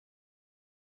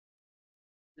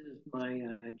Is my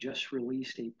just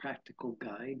released a practical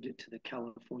guide to the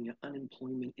California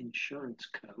Unemployment Insurance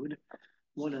Code,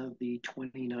 one of the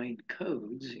 29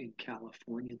 codes in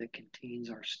California that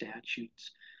contains our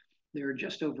statutes. There are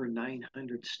just over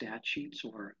 900 statutes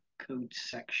or code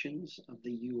sections of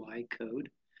the UI code.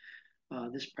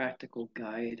 This practical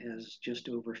guide has just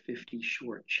over 50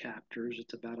 short chapters.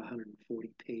 It's about a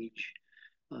 140-page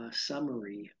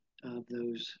summary of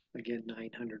those, again,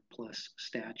 900 plus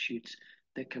statutes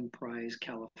that comprise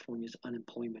California's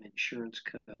unemployment insurance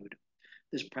code.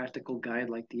 This practical guide,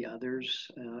 like the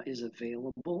others, is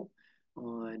available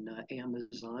on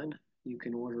Amazon. You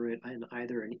can order it in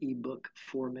either an ebook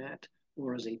format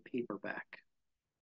or as a paperback.